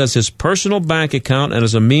funds as his personal bank account and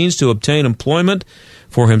as a means to obtain employment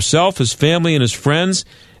for himself, his family, and his friends.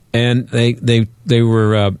 And they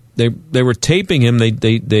were taping him. They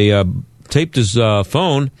taped his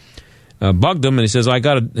phone, bugged him, and he says,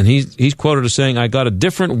 he's quoted as saying, "I got a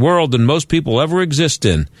different world than most people ever exist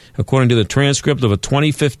in," according to the transcript of a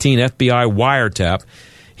 2015 FBI wiretap.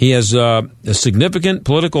 He has a significant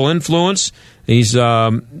political influence.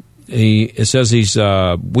 It says he's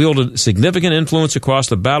wielded significant influence across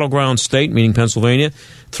the battleground state, meaning Pennsylvania,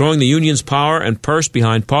 throwing the union's power and purse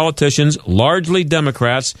behind politicians, largely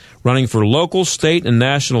Democrats, running for local, state, and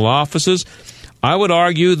national offices. I would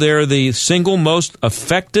argue they're the single most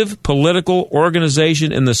effective political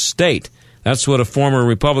organization in the state. That's what a former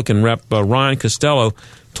Republican rep, Ryan Costello,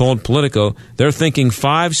 told Politico. They're thinking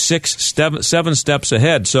 5, 6, 7 steps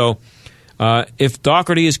ahead. So if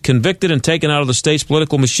Dougherty is convicted and taken out of the state's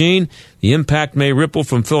political machine, the impact may ripple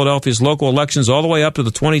from Philadelphia's local elections all the way up to the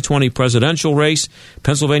 2020 presidential race.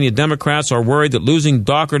 Pennsylvania Democrats are worried that losing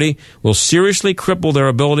Dougherty will seriously cripple their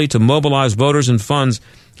ability to mobilize voters and funds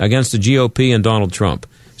against the GOP and Donald Trump.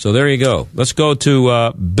 So there you go. Let's go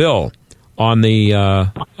to Bill on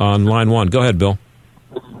line 1. Go ahead, Bill.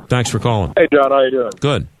 Thanks for calling. Hey, John. How you doing?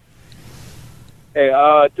 Good. Hey,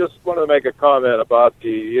 just wanted to make a comment about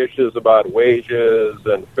the issues about wages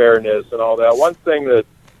and fairness and all that. One thing that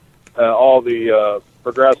all the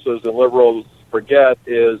progressives and liberals forget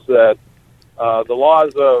is that the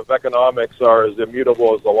laws of economics are as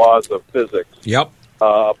immutable as the laws of physics. Yep.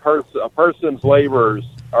 A person's labors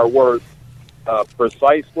are worth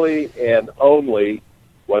precisely and only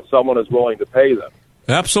what someone is willing to pay them.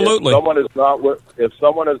 Absolutely. If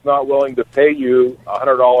someone is not willing to pay you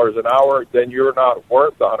 $100 an hour, then you're not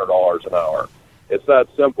worth $100 an hour. It's that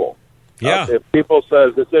simple. Yeah. If people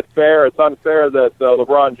says, is it fair? It's unfair that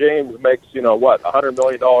LeBron James makes $100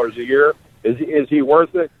 million a year. Is he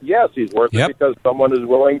worth it? Yes, he's worth it because someone is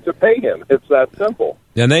willing to pay him. It's that simple.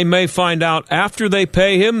 And they may find out after they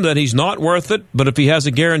pay him that he's not worth it, but if he has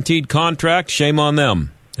a guaranteed contract, shame on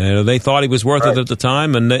them. They thought he was worth it at the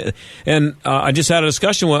time, and I just had a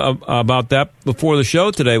discussion about that before the show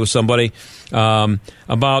today with somebody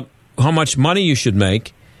about how much money you should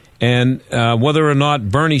make, and whether or not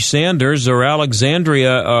Bernie Sanders or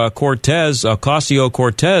Alexandria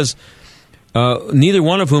Ocasio-Cortez, neither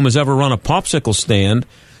one of whom has ever run a popsicle stand,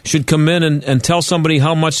 should come in and tell somebody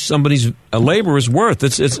how much somebody's labor is worth.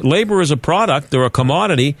 It's labor is a product or a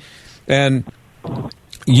commodity, and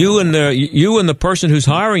you and the person who's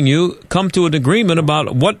hiring you come to an agreement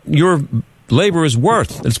about what your labor is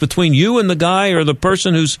worth. It's between you and the guy or the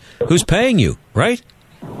person who's paying you, right?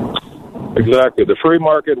 Exactly. The free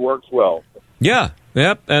market works well. Yeah.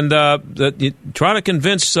 Yep. And you try to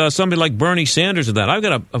convince somebody like Bernie Sanders of that.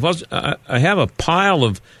 I have a pile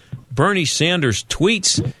of Bernie Sanders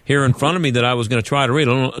tweets here in front of me that I was going to try to read.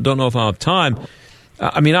 I don't know if I'll have time.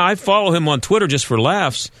 I follow him on Twitter just for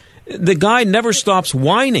laughs. The guy never stops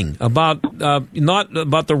whining about not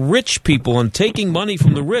about the rich people and taking money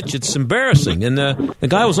from the rich. It's embarrassing. And the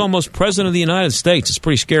guy was almost president of the United States. It's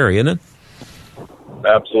pretty scary, isn't it?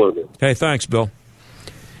 Absolutely. Hey, thanks, Bill.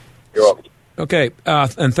 You're welcome. Okay,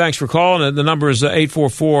 and thanks for calling. The number is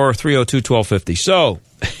 844-302-1250. So,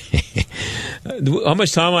 how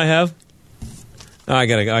much time I have? I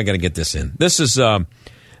gotta get this in. This is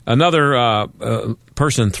another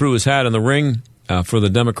person threw his hat in the ring for the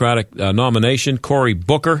Democratic nomination, Cory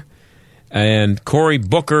Booker. And Cory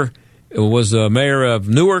Booker was mayor of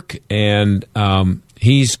Newark, and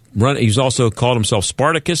he's also called himself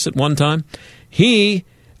Spartacus at one time. He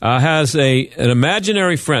has an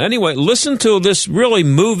imaginary friend. Anyway, listen to this really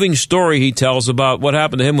moving story he tells about what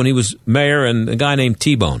happened to him when he was mayor and a guy named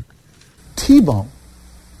T-Bone. T-Bone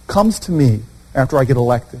comes to me after I get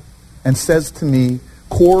elected and says to me,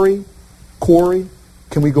 Cory,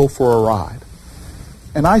 can we go for a ride?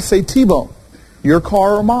 And I say, T-Bone, your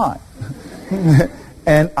car or mine?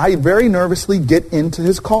 And I very nervously get into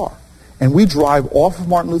his car. And we drive off of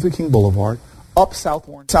Martin Luther King Boulevard, up South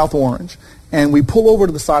Orange, and we pull over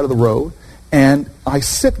to the side of the road, and I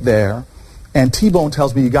sit there, and T-Bone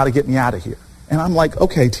tells me, you got to get me out of here. And I'm like,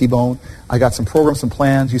 okay, T-Bone, I got some programs, some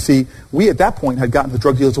plans. You see, we at that point had gotten the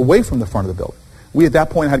drug dealers away from the front of the building. We at that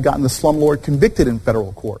point had gotten the slumlord convicted in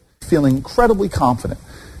federal court, feeling incredibly confident.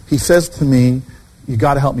 He says to me, you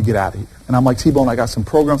got to help me get out of here. And I'm like, T-Bone, I got some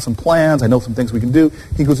programs, some plans. I know some things we can do.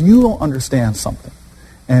 He goes, you don't understand something.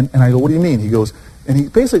 And I go, what do you mean? He goes, and he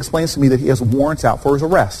basically explains to me that he has warrants out for his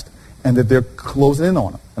arrest and that they're closing in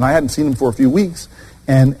on him. And I hadn't seen him for a few weeks,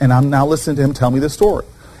 and I'm now listening to him tell me this story.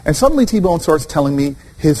 And suddenly T-Bone starts telling me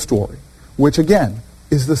his story, which again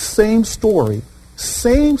is the same story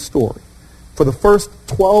for the first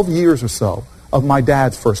 12 years or so of my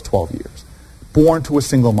dad's first 12 years. Born to a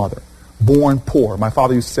single mother, born poor. My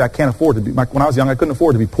father used to say, I can't afford to be, when I was young, I couldn't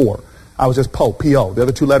afford to be poor. I was just P.O. The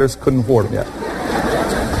other two letters, couldn't afford them yet.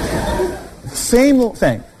 Same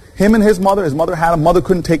thing. Him and his mother had him. Mother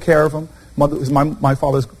couldn't take care of him.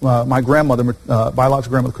 My grandmother,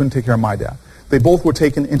 biological grandmother, couldn't take care of my dad. They both were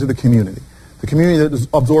taken into the community. The community that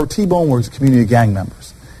absorbed T-Bone was a community of gang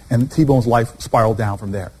members. And T-Bone's life spiraled down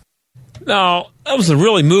from there. Now, that was a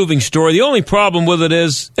really moving story. The only problem with it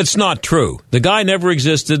is it's not true. The guy never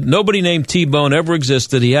existed. Nobody named T-Bone ever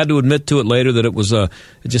existed. He had to admit to it later that it was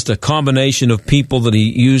just a combination of people that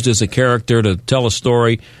he used as a character to tell a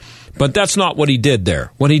story. But that's not what he did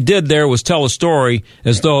there. What he did there was tell a story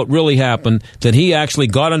as though it really happened, that he actually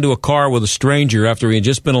got into a car with a stranger after he had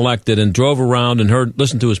just been elected and drove around and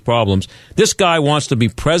listened to his problems. This guy wants to be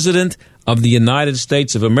president of the United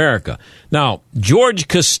States of America. Now, George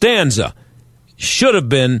Costanza should have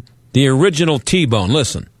been the original T-Bone.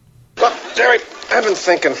 Listen. Well, Jerry, I've been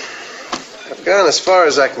thinking. I've gone as far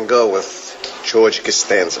as I can go with George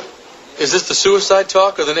Costanza. Is this the suicide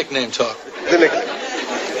talk or the nickname talk? The nickname.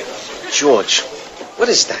 George, what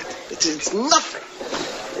is that? It's nothing.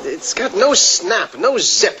 It's got no snap, no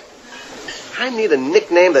zip. I need a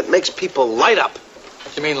nickname that makes people light up.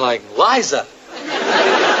 You mean like Liza?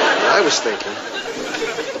 I was thinking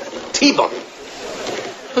T-Bone.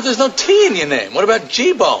 But there's no T in your name. What about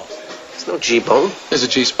G-Bone? There's no G-Bone. There's a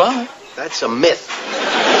G-Spot. That's a myth.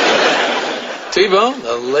 T-Bone,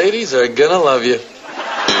 the ladies are gonna love you.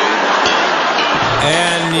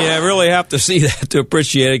 And you really have to see that to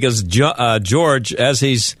appreciate it, because George, as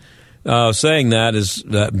he's saying that, is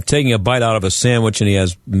taking a bite out of a sandwich, and he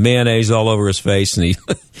has mayonnaise all over his face, and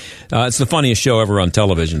it's the funniest show ever on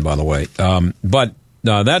television, by the way. But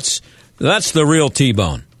that's the real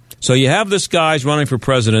T-Bone. So you have this guy's running for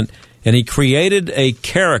president, and he created a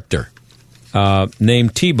character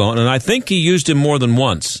named T-Bone, and I think he used him more than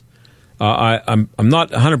once. I'm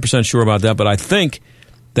not 100% sure about that, but I think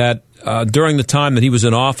that during the time that he was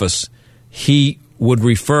in office, he would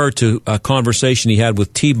refer to a conversation he had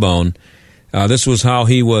with T-Bone. This was how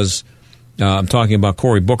he was, I'm talking about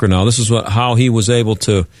Cory Booker now, this is how he was able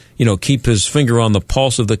to, keep his finger on the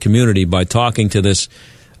pulse of the community by talking to this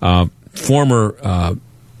former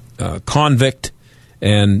convict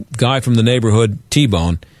and guy from the neighborhood,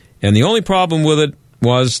 T-Bone. And the only problem with it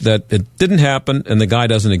was that it didn't happen and the guy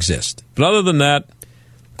doesn't exist. But other than that,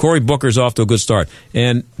 Cory Booker's off to a good start.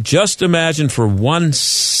 And just imagine for 1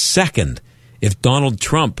 second if Donald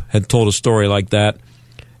Trump had told a story like that,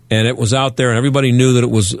 and it was out there, and everybody knew that it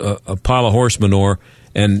was a pile of horse manure,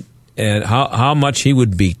 and how much he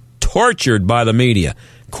would be tortured by the media.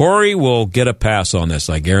 Cory will get a pass on this,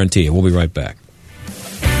 I guarantee you. We'll be right back.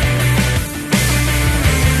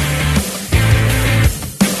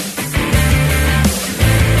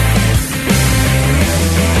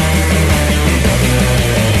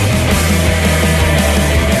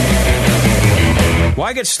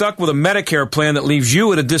 Why get stuck with a Medicare plan that leaves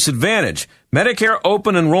you at a disadvantage? Medicare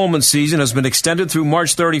open enrollment season has been extended through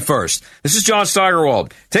March 31st. This is John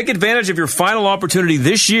Steigerwald. Take advantage of your final opportunity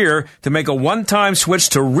this year to make a one-time switch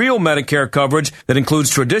to real Medicare coverage that includes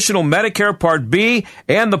traditional Medicare Part B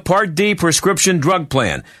and the Part D prescription drug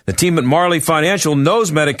plan. The team at Marley Financial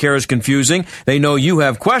knows Medicare is confusing. They know you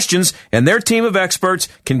have questions, and their team of experts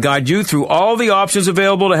can guide you through all the options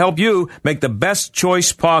available to help you make the best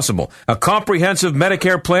choice possible. A comprehensive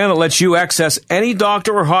Medicare plan that lets you access any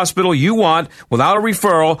doctor or hospital you want without a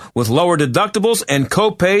referral, with lower deductibles and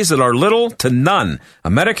co-pays that are little to none. A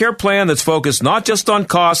Medicare plan that's focused not just on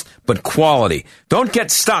cost, but quality. Don't get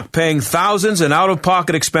stuck paying thousands in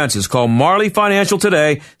out-of-pocket expenses. Call Marley Financial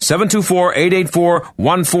today,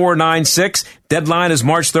 724-884-1496. Deadline is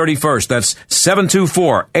March 31st. That's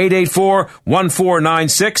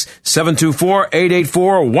 724-884-1496,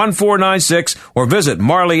 724-884-1496, or visit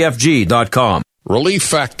marleyfg.com. Relief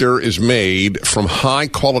Factor is made from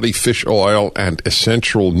high-quality fish oil and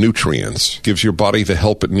essential nutrients. Gives your body the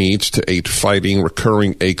help it needs to aid fighting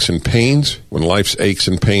recurring aches and pains. When life's aches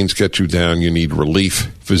and pains get you down, you need relief.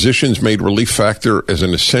 Physicians made Relief Factor as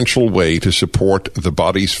an essential way to support the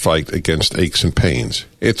body's fight against aches and pains.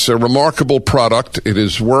 It's a remarkable product. It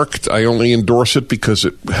has worked. I only endorse it because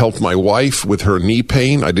it helped my wife with her knee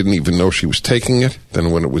pain. I didn't even know she was taking it.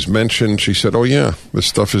 Then when it was mentioned, she said, oh yeah, this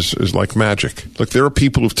stuff is like magic. Look, there are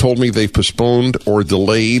people who've told me they've postponed or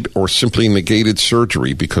delayed or simply negated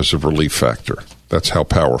surgery because of Relief Factor. That's how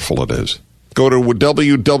powerful it is. Go to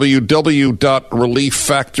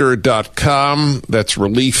www.relieffactor.com. That's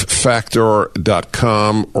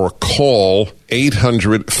relieffactor.com, or call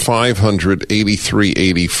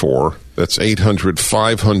 800-500-8384. That's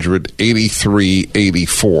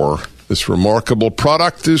 800-500-8384. This remarkable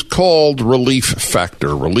product is called Relief Factor,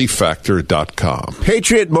 relieffactor.com.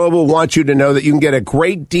 Patriot Mobile wants you to know that you can get a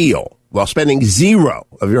great deal while spending zero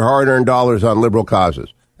of your hard-earned dollars on liberal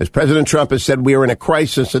causes. As President Trump has said, we are in a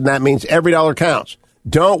crisis, and that means every dollar counts.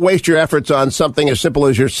 Don't waste your efforts on something as simple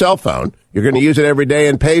as your cell phone. You're going to use it every day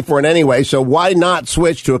and pay for it anyway, so why not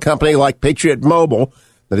switch to a company like Patriot Mobile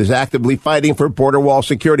that is actively fighting for border wall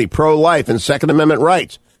security, pro-life, and Second Amendment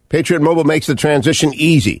rights? Patriot Mobile makes the transition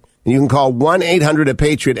easy. And you can call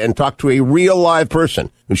 1-800-PATRIOT and talk to a real live person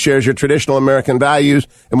who shares your traditional American values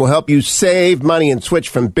and will help you save money and switch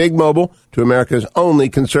from Big Mobile to America's only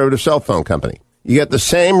conservative cell phone company. You get the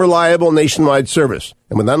same reliable nationwide service.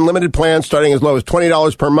 And with unlimited plans starting as low as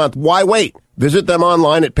 $20 per month, why wait? Visit them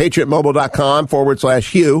online at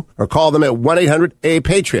patriotmobile.com/Hugh or call them at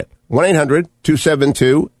 1-800-A-PATRIOT,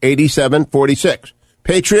 1-800-272-8746.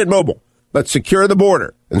 Patriot Mobile. Let's secure the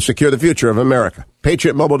border and secure the future of America.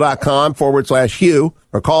 patriotmobile.com/Hugh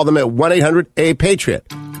or call them at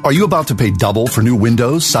 1-800-A-PATRIOT. Are you about to pay double for new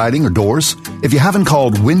windows, siding, or doors? If you haven't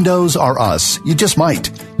called Windows R Us, you just might.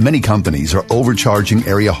 Many companies are overcharging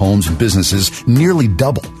area homes and businesses nearly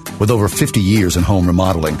double. With over 50 years in home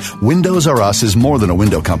remodeling, Windows R Us is more than a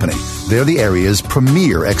window company. They're the area's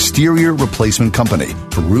premier exterior replacement company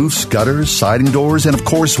for roofs, gutters, siding, doors, and of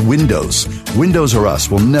course, windows. Windows R Us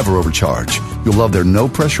will never overcharge. You'll love their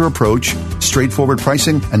no-pressure approach, straightforward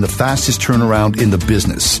pricing, and the fastest turnaround in the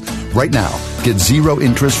business. Right now, get zero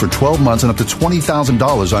interest for 12 months and up to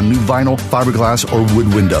 $20,000 on new vinyl, fiberglass, or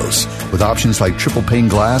wood windows. With options like triple pane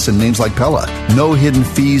glass and names like Pella. No hidden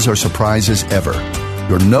fees or surprises ever.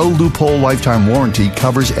 Your no loophole lifetime warranty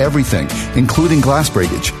covers everything, including glass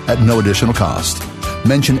breakage, at no additional cost.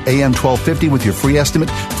 Mention AM 1250 with your free estimate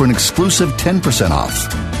for an exclusive 10%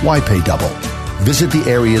 off. Why pay double? Visit the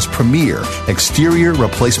area's premier exterior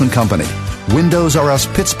replacement company,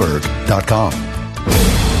 WindowsRUsPittsburgh.com.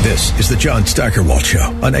 This is the John Steigerwald Show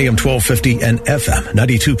on AM 1250 and FM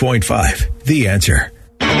 92.5. The Answer.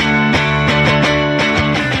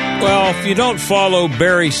 Well, if you don't follow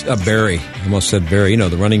Barry, I almost said Barry, you know,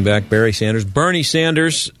 the running back, Bernie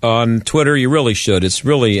Sanders on Twitter, you really should. It's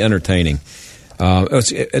really entertaining.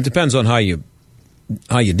 It depends on how you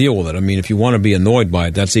deal with it. I mean, if you want to be annoyed by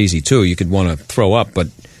it, that's easy too. You could want to throw up, but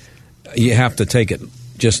you have to take it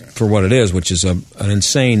just for what it is, which is an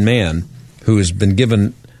insane man who has been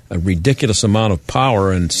given a ridiculous amount of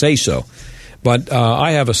power and say so. But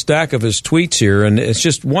I have a stack of his tweets here, and it's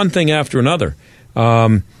just one thing after another.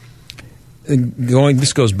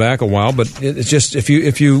 This goes back a while, but it's just if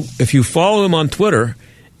you follow him on Twitter,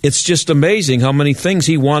 it's just amazing how many things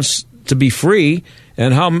he wants to be free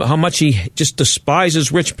and how much he just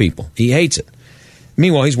despises rich people. He hates it.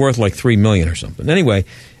 Meanwhile, he's worth like $3 million or something. Anyway,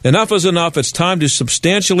 enough is enough. It's time to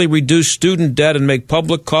substantially reduce student debt and make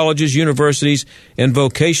public colleges, universities, and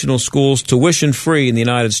vocational schools tuition-free in the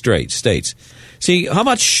United States. See, how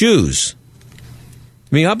about shoes?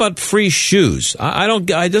 I mean, how about free shoes?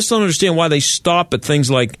 I just don't understand why they stop at things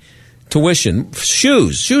like tuition.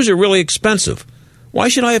 Shoes are really expensive. Why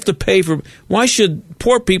should I have to pay for? Why should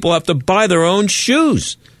poor people have to buy their own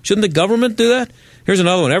shoes? Shouldn't the government do that? Here's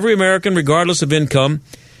another one. Every American, regardless of income,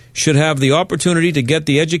 should have the opportunity to get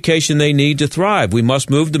the education they need to thrive. We must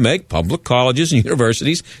move to make public colleges and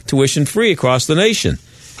universities tuition-free across the nation.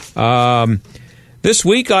 This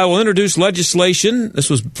week, I will introduce legislation. This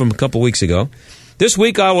was from a couple weeks ago. This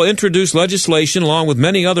week, I will introduce legislation, along with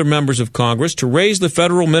many other members of Congress, to raise the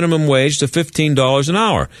federal minimum wage to $15 an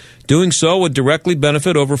hour. Doing so would directly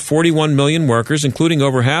benefit over 41 million workers, including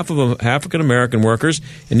over half of African-American workers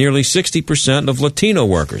and nearly 60% of Latino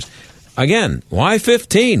workers. Again, why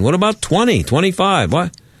 15? What about 20, 25?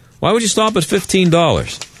 Why would you stop at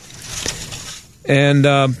 $15? And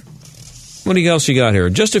what else you got here?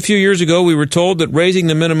 Just a few years ago, we were told that raising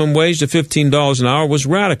the minimum wage to $15 an hour was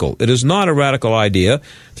radical. It is not a radical idea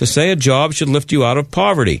to say a job should lift you out of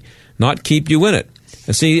poverty, not keep you in it.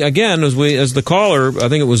 And see, again, as the caller, I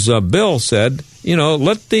think it was Bill, said,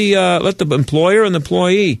 let the employer and the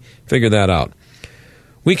employee figure that out.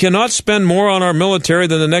 We cannot spend more on our military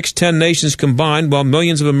than the next 10 nations combined while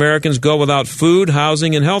millions of Americans go without food,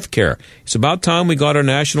 housing, and health care. It's about time we got our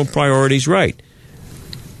national priorities right.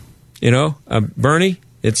 Bernie,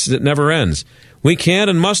 it never ends. We can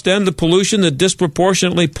and must end the pollution that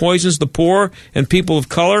disproportionately poisons the poor and people of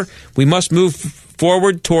color. We must move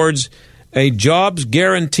forward towards a jobs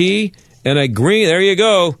guarantee and a green. There you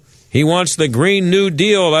go. He wants the Green New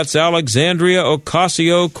Deal. That's Alexandria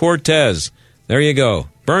Ocasio-Cortez. There you go.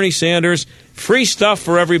 Bernie Sanders. Free stuff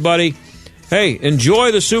for everybody. Hey,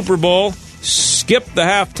 enjoy the Super Bowl. Skip the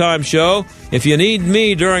halftime show. If you need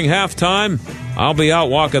me during halftime, I'll be out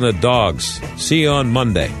walking the dogs. See you on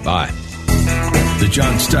Monday. Bye. The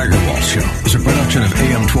John Steigerwald Show is a production of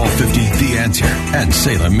AM 1250 The Answer and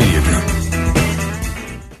Salem Media Group.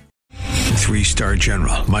 3-star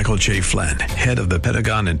General Michael J. Flynn, head of the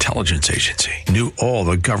Pentagon Intelligence Agency, knew all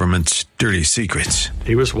the government's dirty secrets.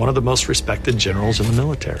 He was one of the most respected generals in the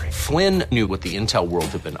military. Flynn knew what the intel world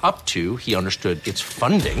had been up to. He understood its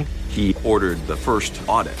funding. He ordered the first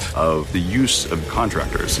audit of the use of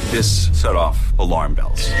contractors. This set off alarm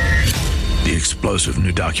bells. The explosive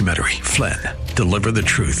new documentary, Flynn, Deliver the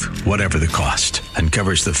Truth, Whatever the Cost,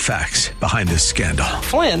 uncovers the facts behind this scandal.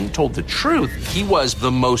 Flynn told the truth. He was the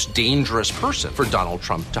most dangerous person for Donald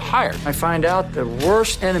Trump to hire. I find out the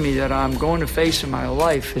worst enemy that I'm going to face in my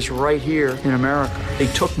life is right here in America. They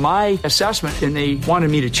took my assessment and they wanted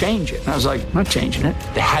me to change it. And I was like, I'm not changing it.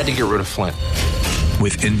 They had to get rid of Flynn.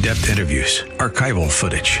 With in-depth interviews, archival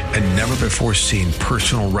footage, and never-before-seen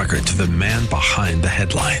personal records of the man behind the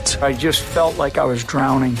headlines. I just felt like I was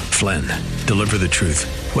drowning. Flynn, Deliver the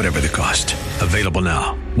Truth, Whatever the Cost. Available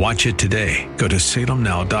now. Watch it today. Go to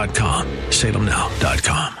salemnow.com.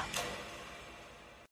 salemnow.com.